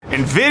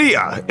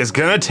NVIDIA is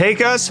gonna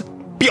take us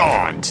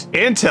beyond.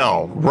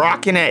 Intel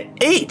rocking at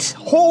 8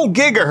 whole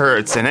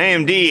gigahertz and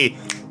AMD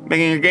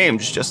making your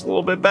games just a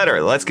little bit better.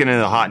 Let's get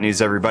into the hot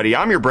news, everybody.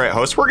 I'm your Brett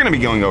host. We're going to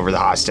be going over the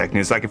hottest tech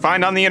news I can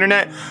find on the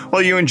internet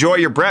while you enjoy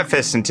your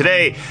breakfast. And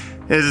today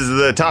is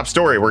the top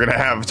story we're going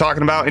to have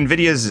talking about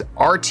NVIDIA's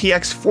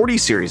RTX 40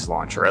 series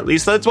launch, or at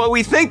least that's what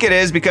we think it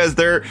is, because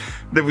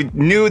we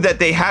knew that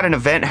they had an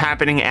event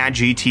happening at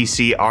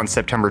GTC on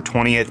September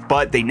 20th,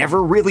 but they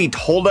never really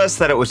told us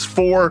that it was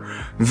for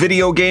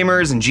video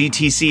gamers, and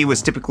GTC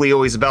was typically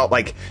always about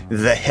like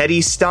the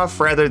heady stuff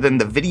rather than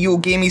the video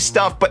gamey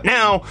stuff. But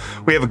now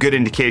we have a good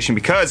indication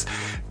because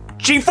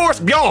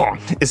GeForce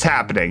Beyond is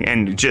happening.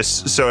 And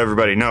just so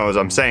everybody knows,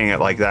 I'm saying it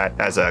like that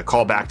as a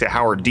callback to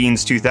Howard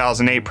Dean's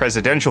 2008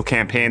 presidential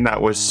campaign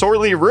that was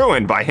sorely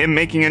ruined by him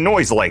making a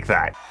noise like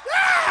that.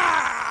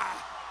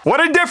 What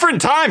a different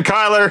time,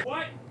 Kyler!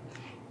 What?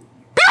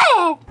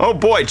 Oh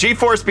boy,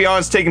 GeForce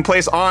Beyond is taking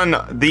place on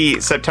the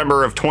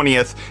September of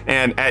 20th,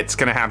 and it's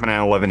going to happen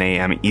at 11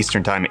 a.m.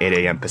 Eastern Time, 8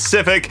 a.m.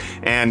 Pacific,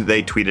 and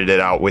they tweeted it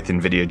out with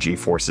NVIDIA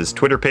GeForce's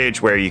Twitter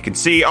page, where you can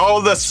see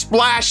all the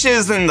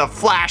splashes and the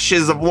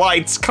flashes of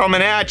lights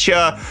coming at you.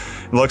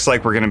 It looks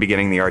like we're going to be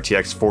getting the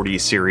RTX 40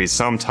 series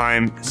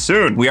sometime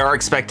soon. We are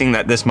expecting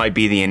that this might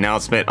be the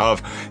announcement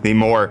of the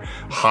more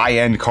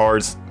high-end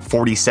cards,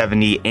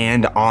 4070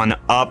 and on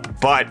up,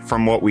 but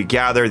from what we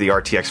gather, the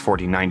RTX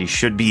 4090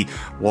 should be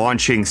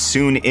launching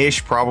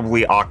soon-ish,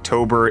 probably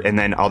October, and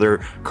then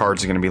other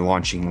cards are going to be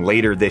launching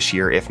later this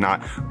year, if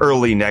not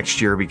early next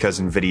year, because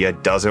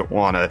NVIDIA doesn't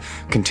want to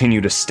continue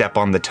to step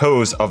on the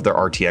toes of their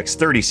RTX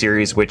 30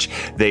 series, which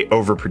they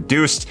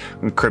overproduced.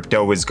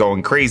 Crypto is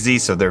going crazy,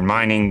 so their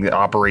mining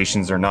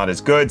operations are not as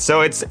good,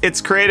 so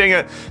it's creating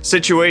a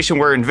situation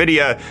where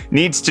NVIDIA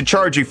needs to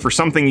charge you for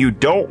something you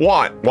don't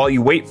want while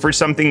you wait for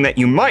something that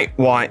you might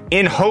want,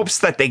 in hopes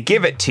that they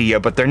give it to you,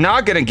 but they're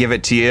not going to give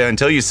it to you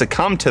until you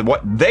succumb to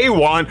what they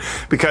want,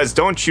 because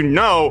don't you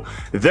know,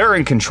 they're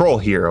in control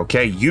here,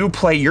 okay? You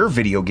play your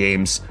video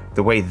games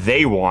the way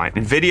they want.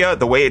 NVIDIA,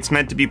 the way it's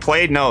meant to be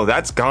played, no,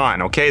 that's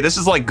gone, okay? This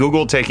is like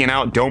Google taking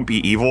out "don't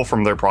be evil"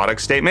 from their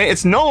product statement.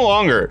 It's no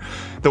longer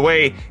the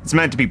way it's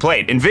meant to be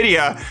played.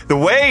 NVIDIA, the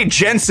way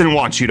Jensen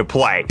wants you to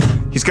play.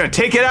 He's gonna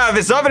take it out of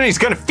his oven and he's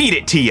gonna feed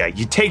it to you.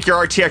 You take your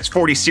RTX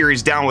 40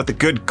 series down with a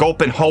good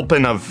gulpin'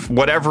 hulpin' of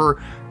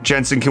whatever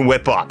Jensen can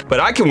whip up. But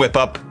I can whip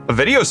up a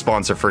video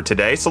sponsor for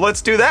today, so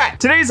let's do that.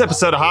 Today's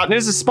episode of Hot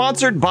News is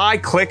sponsored by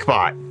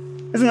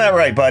ClickBot. Isn't that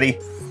right, buddy?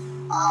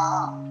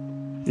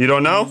 You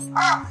don't know?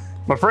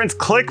 My friend's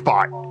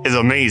ClickBot is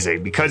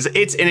amazing because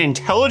it's an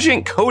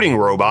intelligent coding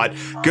robot,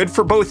 good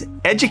for both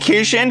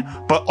education,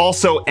 but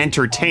also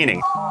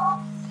entertaining.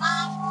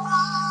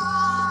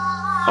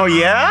 Oh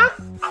yeah?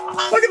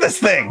 Look at this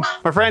thing.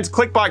 My friends,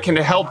 ClickBot can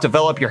help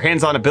develop your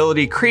hands-on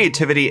ability,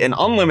 creativity, and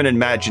unlimited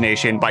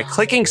imagination by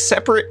clicking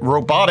separate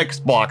robotics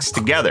blocks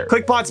together.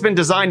 ClickBot's been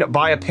designed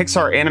by a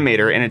Pixar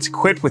animator, and it's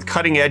equipped with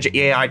cutting-edge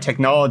AI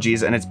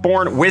technologies, and it's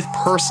born with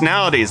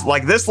personalities.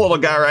 Like this little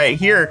guy right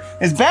here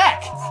is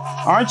Beck,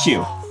 aren't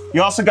you?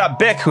 You also got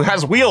Bick, who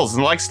has wheels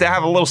and likes to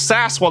have a little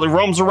sass while he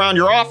roams around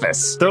your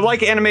office. They're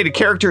like animated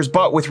characters,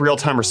 but with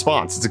real-time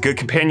response. It's a good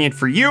companion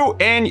for you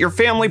and your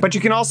family, but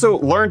you can also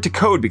learn to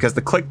code because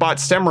the ClickBot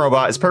STEM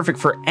robot is perfect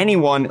for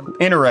anyone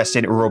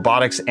interested in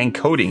robotics and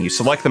coding. You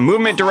select the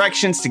movement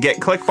directions to get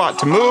ClickBot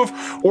to move,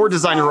 or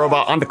design your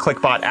robot on the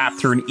ClickBot app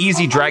through an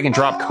easy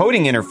drag-and-drop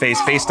coding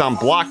interface based on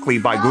Blockly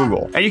by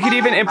Google. And you can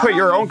even input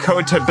your own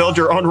code to build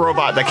your own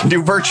robot that can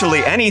do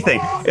virtually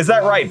anything. Is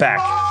that right, Beck?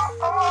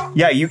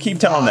 Yeah, you keep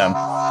telling them.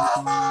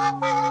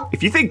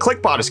 If you think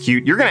ClickBot is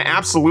cute, you're going to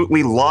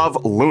absolutely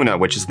love Luna,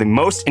 which is the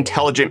most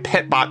intelligent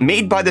pet bot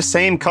made by the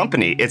same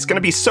company. It's going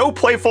to be so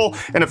playful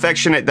and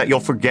affectionate that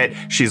you'll forget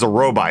she's a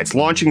robot. It's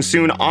launching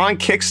soon on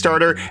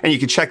Kickstarter, and you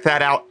can check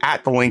that out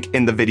at the link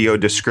in the video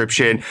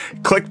description.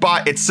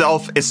 ClickBot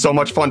itself is so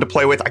much fun to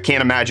play with. I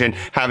can't imagine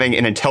having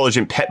an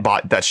intelligent pet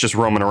bot that's just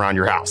roaming around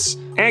your house.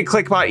 And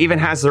ClickBot even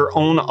has their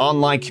own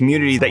online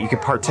community that you can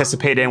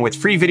participate in with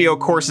free video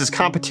courses,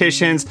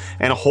 competitions,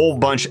 and a whole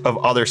bunch of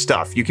other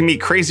stuff. You can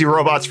meet crazy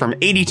robots from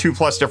 82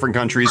 plus different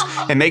countries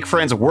and make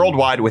friends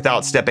worldwide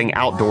without stepping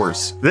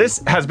outdoors.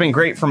 This has been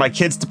great for my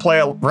kids to play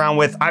around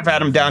with. I've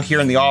had him down here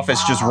in the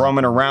office just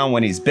roaming around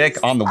when he's Bick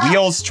on the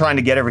wheels, trying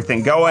to get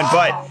everything going,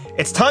 but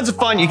it's tons of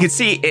fun. You can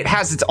see it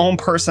has its own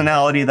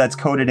personality that's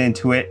coded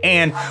into it,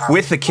 and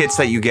with the kits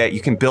that you get,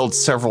 you can build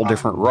several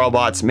different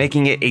robots,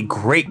 making it a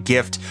great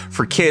gift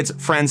for kids,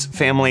 friends,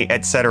 family,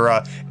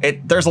 etc.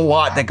 There's a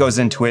lot that goes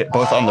into it,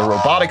 both on the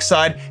robotics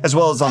side as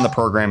well as on the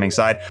programming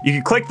side. You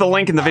can click the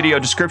link in the video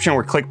description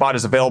where ClickBot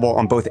is available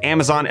on both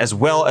Amazon as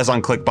well as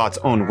on ClickBot's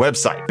own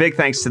website. Big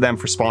thanks to them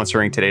for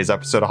sponsoring today's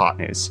episode of Hot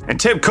News. And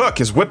Tim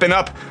Cook is whipping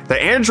up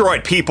the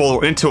Android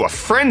people into a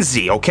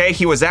frenzy, okay?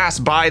 He was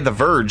asked by The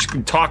Verge,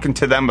 talk talking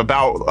to them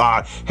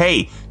about,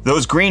 hey,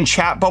 those green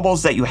chat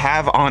bubbles that you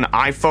have on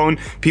iPhone,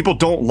 people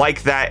don't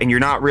like that, and you're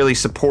not really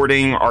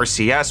supporting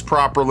RCS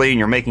properly, and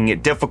you're making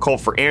it difficult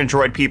for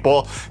Android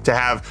people to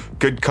have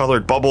good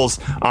colored bubbles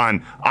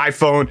on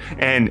iPhone.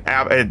 And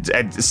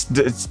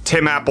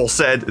Tim Apple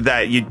said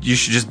that you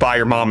should just buy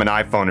your mom an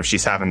iPhone if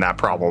she's having that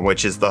problem,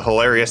 which is the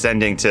hilarious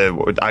ending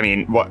to, I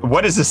mean,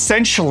 what is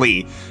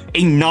essentially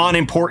a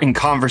non-important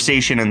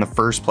conversation in the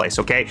first place,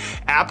 okay?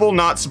 Apple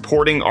not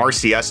supporting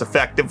RCS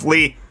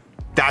effectively,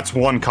 that's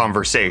one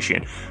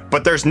conversation.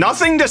 But there's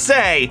nothing to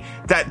say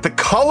that the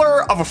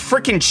color of a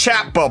freaking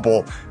chat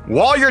bubble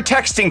while you're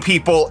texting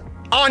people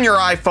on your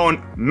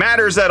iPhone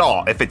matters at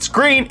all. If it's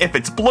green, if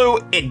it's blue,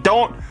 it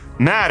don't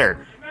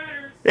matter.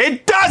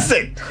 It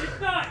doesn't!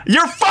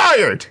 You're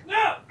fired!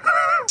 No!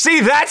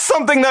 See, that's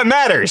something that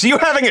matters. You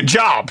having a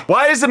job.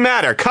 Why does it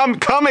matter?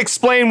 Come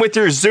explain with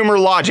your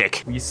Zoomer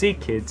logic. You see,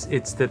 kids,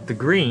 it's that the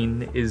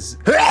green is...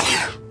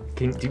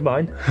 do you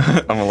mind?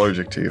 I'm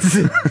allergic to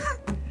you.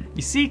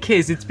 You see,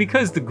 kids, it's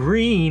because the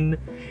green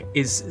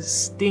is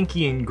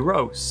stinky and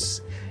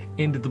gross,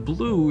 and the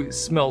blue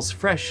smells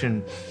fresh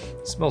and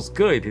smells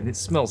good, and it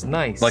smells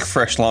nice. Like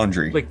fresh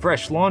laundry. Like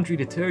fresh laundry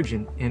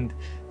detergent, and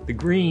the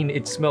green,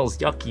 it smells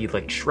yucky,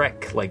 like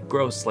Shrek, like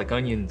gross, like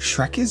onions.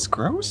 Shrek is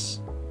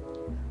gross?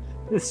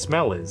 The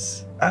smell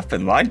is. I've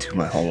been lied to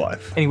my whole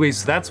life.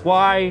 Anyways, that's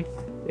why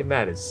it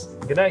matters.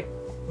 Good night.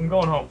 I'm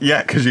going home.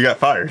 Yeah, because you got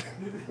fired.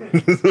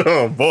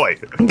 Oh boy.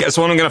 Guess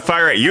what I'm gonna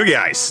fire at you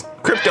guys?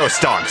 Crypto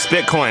stocks.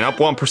 Bitcoin up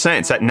 1%.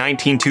 It's at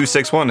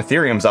 19,261.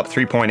 Ethereum's up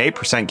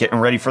 3.8%. Getting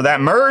ready for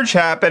that merge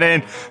happening.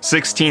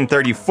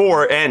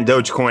 1634. And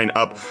Dogecoin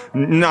up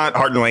not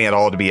hardly at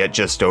all to be at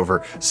just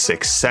over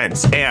 6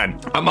 cents. And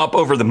I'm up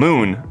over the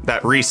moon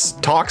that Reese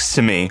talks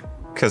to me,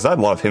 because I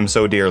love him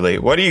so dearly.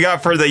 What do you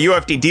got for the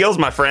UFD deals,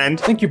 my friend?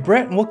 Thank you,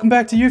 Brett, and welcome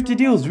back to UFD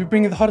Deals. We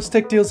bring you the hottest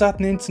tech deals out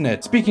on the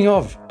internet. Speaking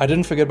of, I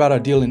didn't forget about our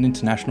deal in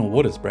international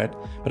waters, Brett,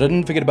 but I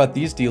didn't forget about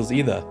these deals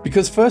either.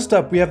 Because first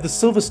up, we have the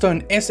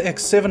Silverstone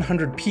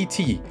SX700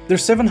 PT. Their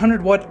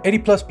 700 watt, 80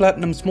 plus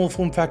platinum small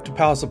form factor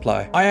power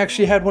supply. I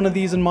actually had one of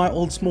these in my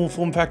old small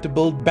form factor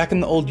build back in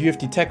the old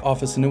UFD Tech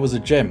office, and it was a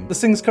gem. This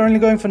thing's currently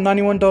going for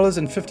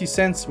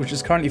 $91.50, which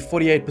is currently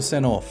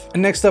 48% off.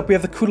 And next up, we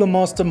have the Cooler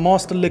Master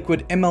Master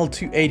Liquid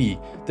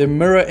ML280, their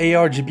Mirror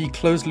ARGB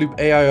closed loop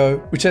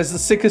AIO, which has the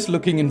sickest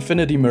looking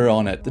infinity mirror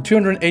on it. The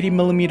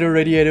 280mm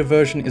radiator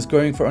version is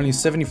going for only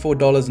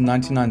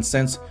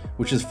 $74.99,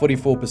 which is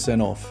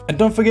 44% off. And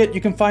don't forget,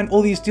 you can find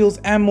all these deals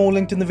and more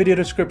linked in the video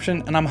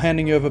description, and I'm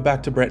handing you over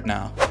back to Brett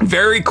now.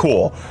 Very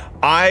cool.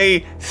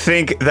 I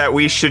think that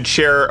we should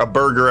share a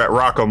burger at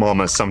Rocco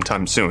Mama's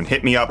sometime soon.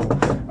 Hit me up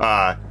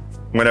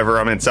whenever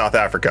I'm in South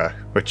Africa,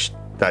 which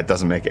that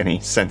doesn't make any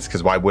sense,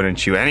 because why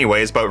wouldn't you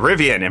anyways? But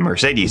Rivian and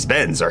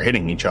Mercedes-Benz are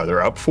hitting each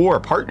other up for a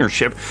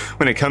partnership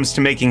when it comes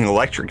to making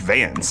electric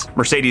vans.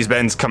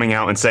 Mercedes-Benz coming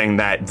out and saying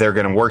that they're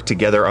going to work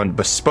together on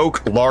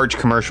bespoke large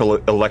commercial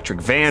electric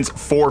vans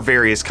for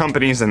various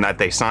companies, and that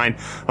they signed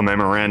a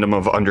memorandum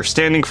of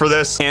understanding for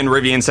this. And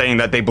Rivian saying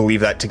that they believe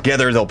that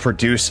together they'll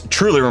produce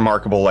truly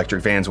remarkable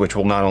electric vans, which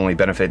will not only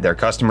benefit their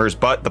customers,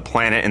 but the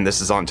planet. And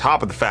this is on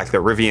top of the fact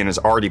that Rivian is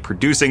already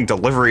producing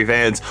delivery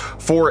vans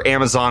for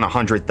Amazon,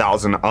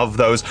 100,000 of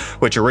those,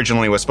 which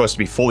originally was supposed to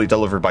be fully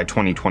delivered by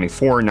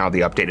 2024. Now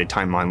the updated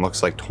timeline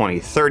looks like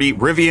 2030.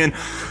 Rivian,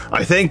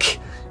 I think,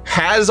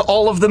 has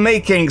all of the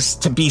makings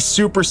to be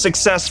super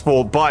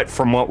successful, but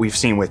from what we've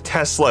seen with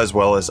Tesla as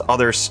well as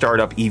other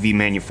startup EV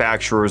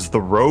manufacturers, the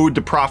road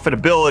to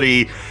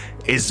profitability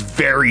is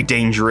very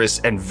dangerous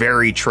and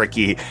very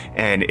tricky,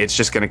 and it's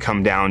just going to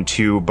come down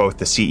to both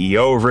the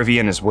CEO of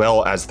Rivian as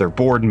well as their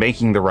board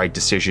making the right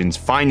decisions,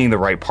 finding the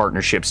right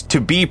partnerships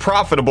to be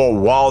profitable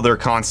while they're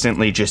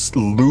constantly just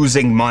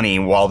losing money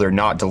while they're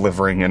not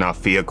delivering enough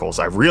vehicles.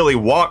 I really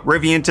want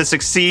Rivian to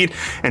succeed,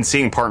 and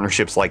seeing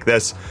partnerships like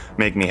this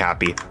make me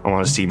happy. I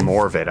want to see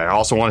more of it. I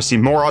also want to see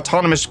more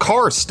autonomous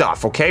car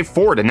stuff, okay?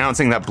 Ford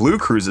announcing that Blue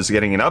Cruise is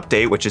getting an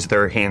update, which is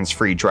their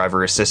hands-free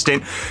driver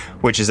assistant,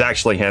 which is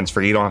actually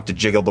hands-free. You don't have to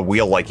jiggle the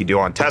wheel like you do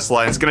on Tesla,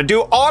 and it's going to do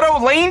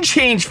auto lane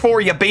change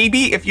for you,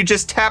 baby. If you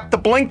just tap the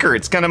blinker,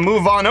 it's going to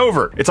move on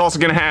over. It's also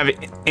going to have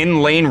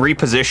in-lane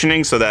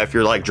repositioning, so that if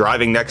you're like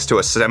driving next to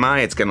a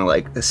semi, it's going to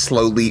like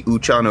slowly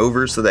ooch on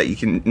over so that you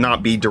can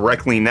not be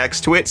directly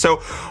next to it.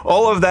 So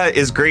all of that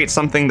is great,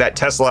 something that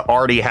Tesla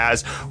already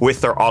has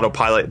with their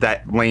autopilot,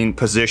 that lane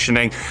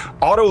positioning.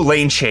 Auto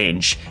lane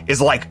change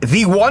is like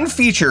the one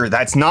feature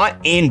that's not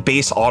in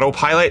base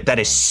autopilot that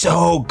is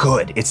so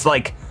good. It's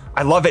like,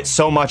 I love it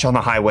so much on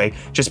the highway,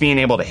 just being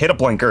able to hit a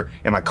blinker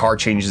and my car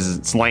changes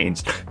its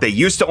lanes. They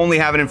used to only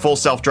have it in full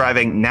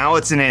self-driving. Now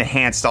it's an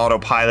enhanced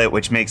autopilot,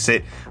 which makes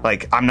it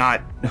like,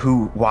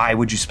 why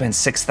would you spend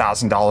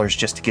 $6,000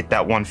 just to get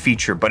that one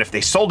feature? But if they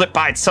sold it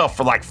by itself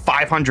for like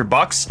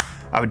 $500,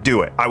 I would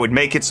do it. I would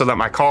make it so that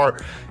my car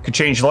could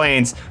change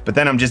lanes, but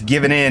then I'm just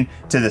giving in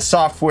to the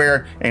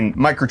software and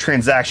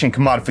microtransaction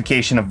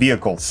commodification of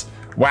vehicles.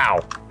 Wow.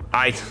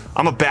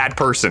 I'm a bad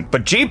person.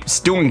 But Jeep's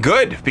doing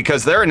good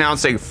because they're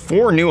announcing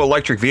 4 new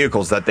electric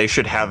vehicles that they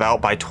should have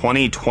out by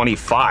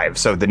 2025.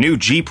 So the new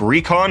Jeep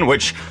Recon,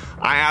 which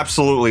I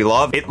absolutely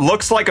love. It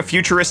looks like a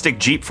futuristic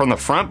Jeep from the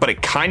front, but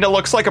it kind of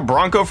looks like a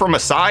Bronco from a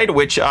side,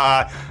 which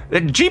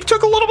Jeep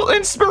took a little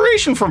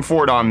inspiration from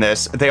Ford on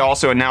this. They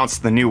also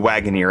announced the new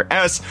Wagoneer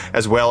S,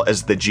 as well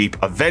as the Jeep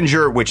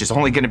Avenger, which is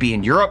only going to be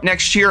in Europe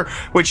next year,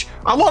 which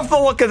I love the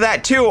look of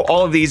that too.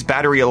 All of these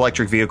battery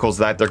electric vehicles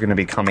that they're going to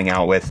be coming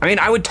out with. I mean,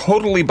 I would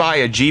totally buy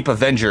a Jeep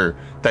Avenger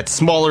that's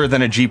smaller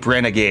than a Jeep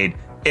Renegade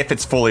if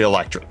it's fully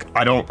electric.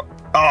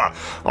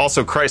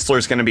 Also, Chrysler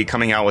is going to be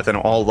coming out with an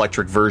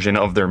all-electric version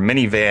of their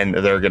minivan.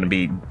 They're going to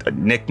be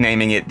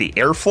nicknaming it the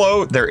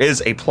Airflow. There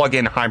is a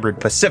plug-in hybrid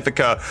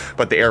Pacifica,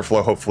 but the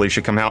Airflow hopefully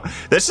should come out.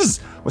 This is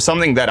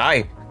something that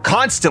I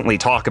constantly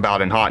talk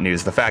about in Hot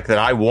News, the fact that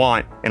I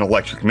want an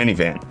electric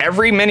minivan.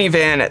 Every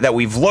minivan that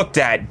we've looked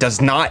at does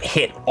not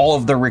hit all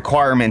of the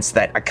requirements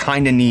that I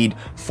kind of need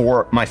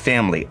for my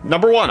family.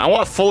 Number 1, I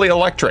want fully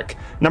electric.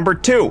 Number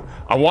 2,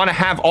 I want to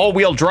have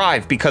all-wheel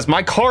drive because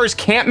my cars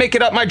can't make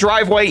it up my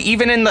driveway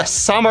even in the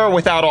summer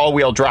without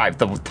all-wheel drive.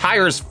 The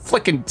tires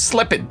flicking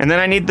slipping. And then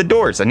I need the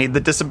doors. I need the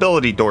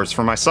disability doors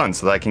for my son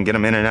so that I can get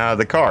him in and out of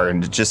the car.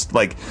 And just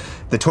like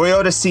the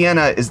Toyota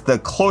Sienna is the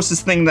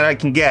closest thing that I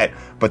can get,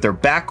 but they're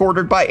back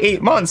ordered by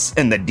 8 months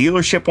and the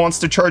dealership wants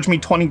to charge me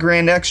 20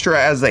 grand extra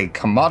as a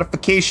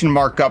commodification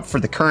markup for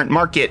the current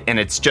market. And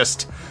it's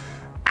just,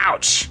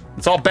 ouch.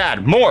 It's all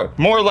bad. More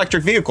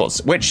electric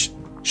vehicles, which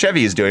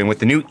Chevy is doing with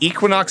the new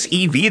Equinox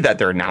EV that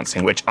they're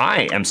announcing, which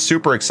I am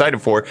super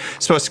excited for.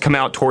 It's supposed to come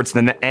out towards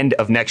the end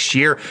of next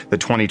year, the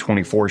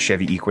 2024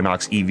 Chevy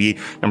Equinox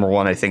EV. Number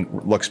 1, I think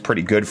looks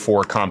pretty good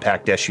for a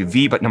compact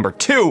SUV, but number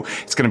 2,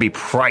 it's going to be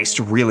priced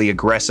really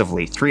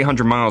aggressively.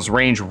 300 miles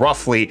range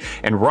roughly,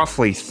 and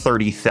roughly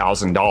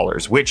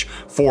 $30,000, which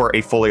for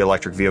a fully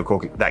electric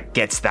vehicle that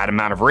gets that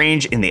amount of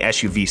range in the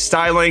SUV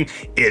styling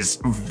is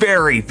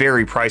very,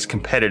 very price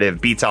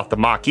competitive. Beats out the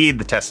Mach-E,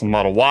 the Tesla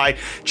Model Y,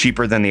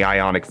 cheaper than the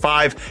Ioniq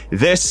 5.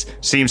 This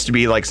seems to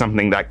be like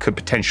something that could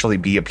potentially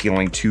be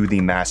appealing to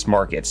the mass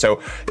market.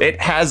 So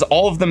it has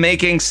all of the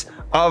makings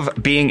of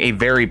being a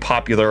very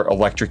popular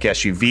electric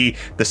SUV.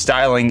 The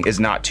styling is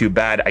not too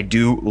bad. I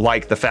do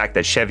like the fact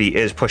that Chevy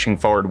is pushing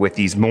forward with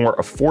these more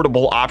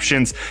affordable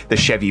options. The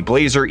Chevy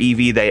Blazer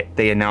EV that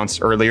they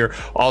announced earlier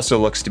also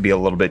looks to be a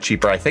little bit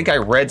cheaper. I think I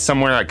read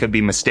somewhere, I could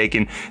be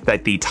mistaken,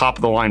 that the top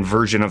of the line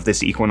version of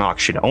this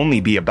Equinox should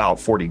only be about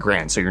 40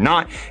 grand. So you're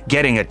not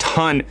getting a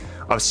ton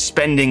of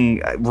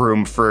spending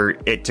room for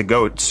it to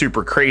go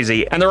super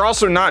crazy. And they're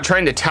also not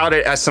trying to tout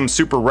it as some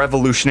super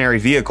revolutionary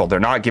vehicle. They're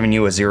not giving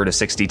you a 0 to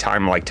 60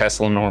 time like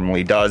Tesla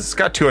normally does. It's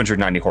got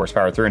 290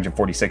 horsepower,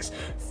 346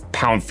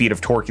 pound-feet of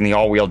torque in the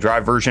all-wheel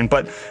drive version,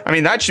 but I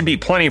mean, that should be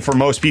plenty for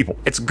most people.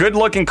 It's a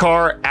good-looking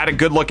car at a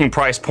good-looking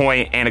price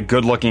point and a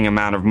good-looking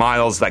amount of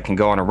miles that can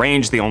go on a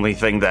range. The only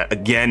thing that,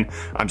 again,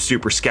 I'm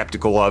super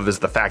skeptical of is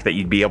the fact that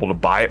you'd be able to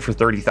buy it for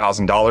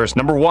 $30,000.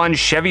 Number 1,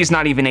 Chevy's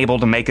not even able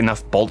to make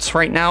enough bolts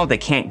right now. They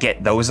can't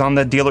get those on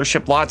the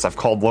dealership lots. I've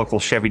called local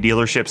Chevy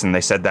dealerships and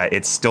they said that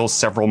it's still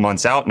several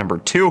months out. Number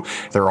 2,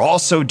 they're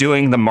also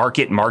doing the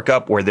market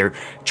markup where they're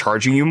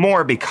charging you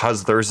more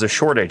because there's a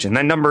shortage. And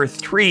then number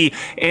 3,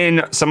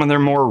 in some of their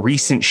more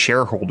recent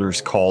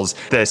shareholders calls,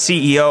 the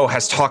CEO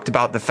has talked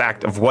about the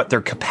fact of what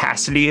their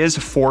capacity is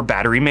for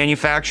battery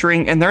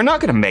manufacturing, and they're not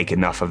going to make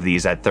enough of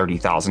these at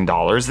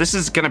 $30,000. This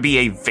is going to be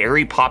a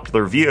very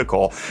popular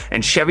vehicle,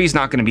 and Chevy's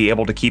not going to be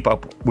able to keep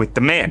up with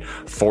demand.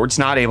 Ford's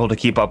not able to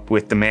keep up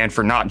with demand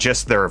for not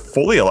just their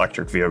fully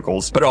electric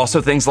vehicles, but also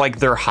things like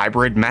their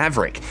hybrid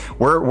Maverick.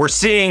 We're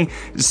seeing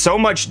so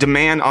much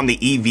demand on the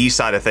EV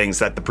side of things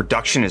that the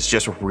production is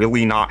just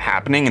really not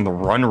happening, and the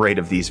run rate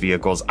of these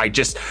vehicles, I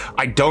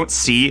don't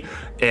see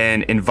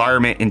an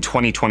environment in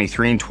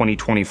 2023 and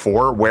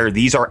 2024 where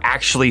these are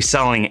actually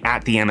selling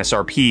at the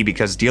MSRP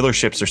because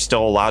dealerships are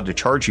still allowed to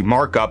charge you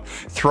markup,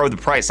 throw the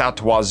price out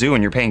to wazoo,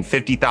 and you're paying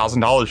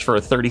 $50,000 for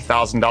a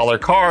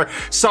 $30,000 car.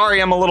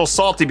 Sorry, I'm a little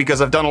salty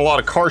because I've done a lot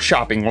of car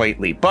shopping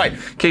lately, but in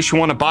case you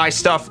want to buy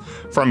stuff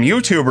from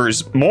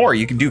YouTubers more,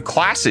 you can do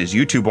classes.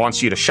 YouTube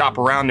wants you to shop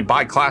around and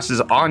buy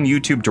classes on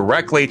YouTube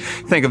directly.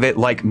 Think of it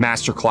like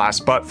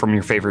Masterclass, but from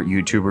your favorite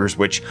YouTubers,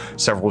 which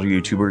several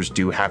YouTubers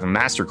do have a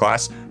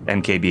Masterclass.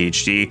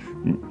 MKBHD.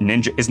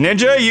 Ninja. Is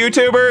Ninja a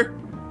YouTuber?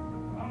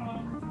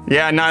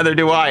 Yeah, neither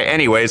do I.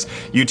 Anyways,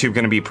 YouTube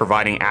going to be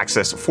providing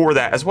access for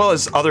that, as well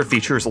as other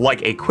features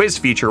like a quiz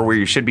feature where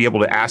you should be able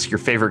to ask your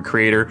favorite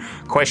creator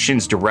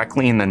questions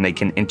directly, and then they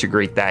can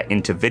integrate that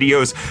into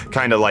videos,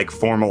 kind of like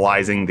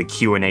formalizing the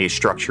Q&A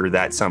structure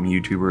that some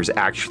YouTubers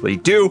actually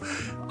do.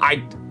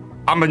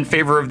 I'm in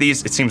favor of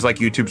these. It seems like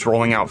YouTube's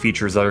rolling out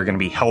features that are going to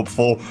be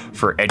helpful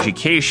for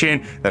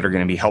education, that are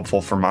going to be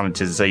helpful for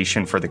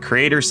monetization for the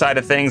creator side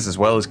of things, as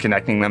well as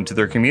connecting them to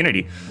their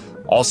community.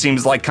 All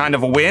seems like kind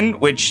of a win,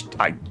 which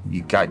I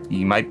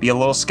you might be a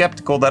little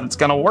skeptical that it's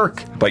gonna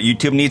work. But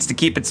YouTube needs to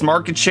keep its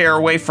market share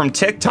away from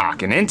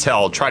TikTok, and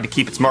Intel tried to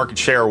keep its market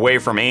share away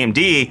from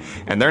AMD,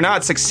 and they're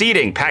not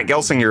succeeding. Pat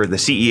Gelsinger, the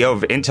CEO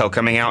of Intel,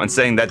 coming out and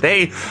saying that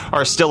they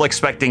are still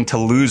expecting to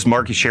lose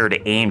market share to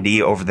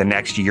AMD over the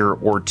next year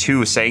or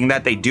two, saying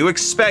that they do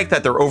expect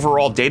that their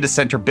overall data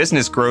center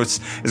business growth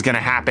is going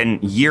to happen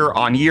year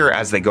on year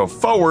as they go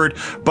forward,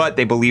 but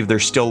they believe they're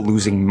still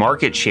losing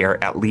market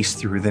share at least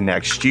through the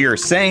next year,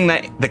 saying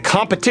that the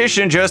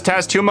competition just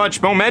has too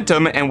much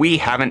momentum and we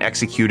haven't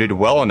executed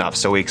well enough.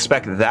 So we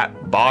expect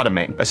that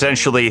bottoming.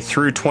 Essentially,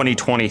 through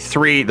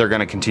 2023, they're going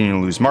to continue to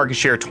lose market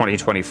share.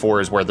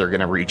 2024 is where they're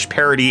going to reach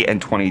parity,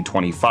 and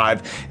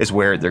 2025 is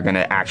where they're going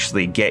to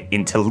actually get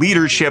into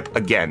leadership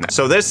again.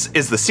 So this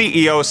is the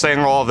CEO saying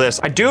all of this.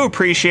 I do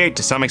appreciate,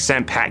 to some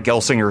extent, Pat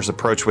Gelsinger's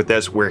approach with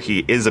this, where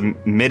he is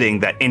admitting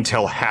that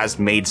Intel has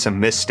made some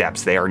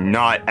missteps. They are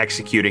not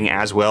executing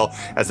as well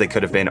as they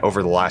could have been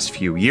over the last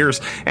few years.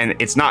 And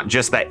it's not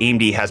just that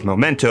AMD has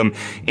momentum.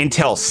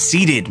 Intel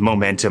ceded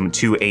momentum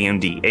to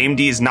AMD. AMD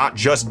is not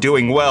just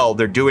doing well,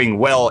 they're doing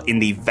well in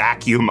the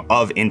vacuum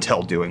of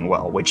Intel doing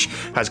well, which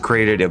has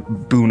created a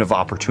boon of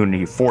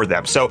opportunity for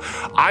them. So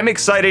I'm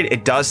excited.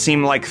 It does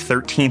seem like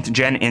 13th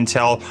gen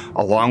Intel,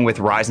 along with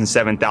Ryzen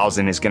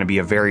 7000, is going to be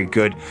a very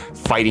good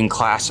fighting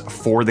class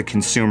for the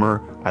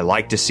consumer. I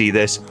like to see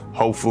this.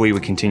 Hopefully we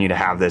continue to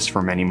have this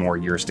for many more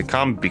years to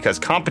come, because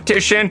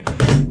competition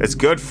is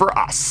good for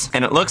us.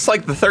 And it looks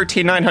like the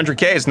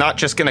 13900K is not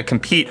just going to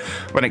compete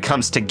when it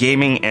comes to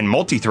gaming and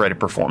multi-threaded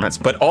performance,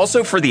 but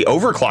also for the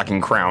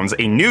overclocking crowns.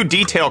 A new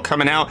detail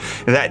coming out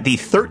that the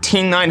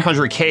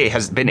 13900K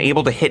has been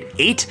able to hit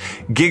 8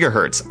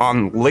 gigahertz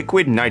on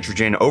liquid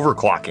nitrogen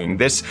overclocking.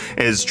 This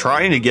is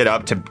trying to get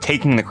up to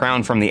taking the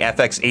crown from the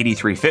FX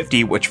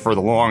 8350, which for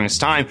the longest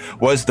time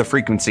was the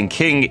frequency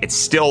king. It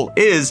still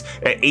is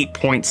at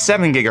 8.7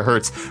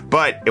 gigahertz,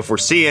 but if we're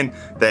seeing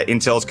that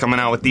Intel's coming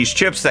out with these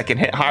chips that can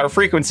hit higher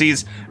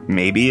frequencies,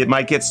 maybe it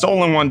might get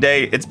stolen one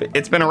day.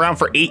 It's been around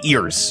for 8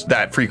 years,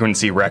 that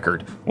frequency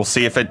record. We'll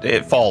see if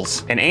it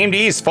falls. And AMD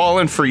is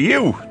falling for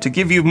you to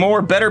give you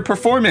better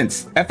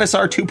performance.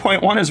 FSR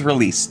 2.1 is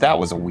released. That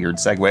was a weird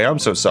segue. I'm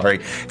so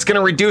sorry. It's going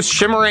to reduce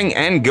shimmering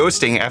and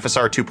ghosting.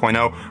 FSR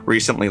 2.0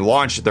 recently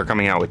launched. They're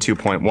coming out with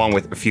 2.1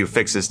 with a few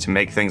fixes to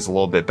make things a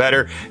little bit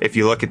better. If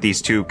you look at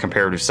these two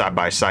comparative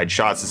side-by-side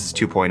shots, this is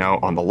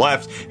 2.0 on the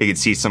left. You can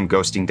see some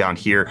ghosting down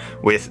here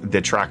with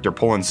the tractor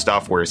pulling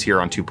stuff, whereas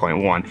here on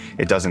 2.1,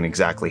 it doesn't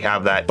exactly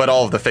have that. But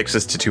all of the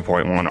fixes to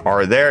 2.1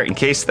 are there in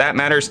case that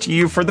matters to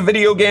you for the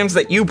video games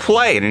that you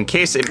play. And in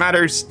case it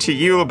matters to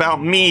you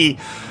about me,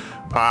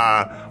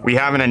 we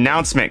have an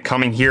announcement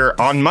coming here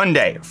on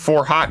Monday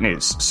for Hot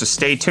News. So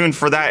stay tuned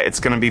for that. It's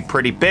going to be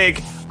pretty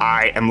big.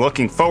 I am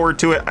looking forward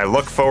to it. I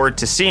look forward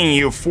to seeing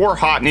you for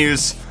Hot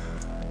News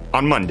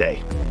on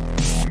Monday.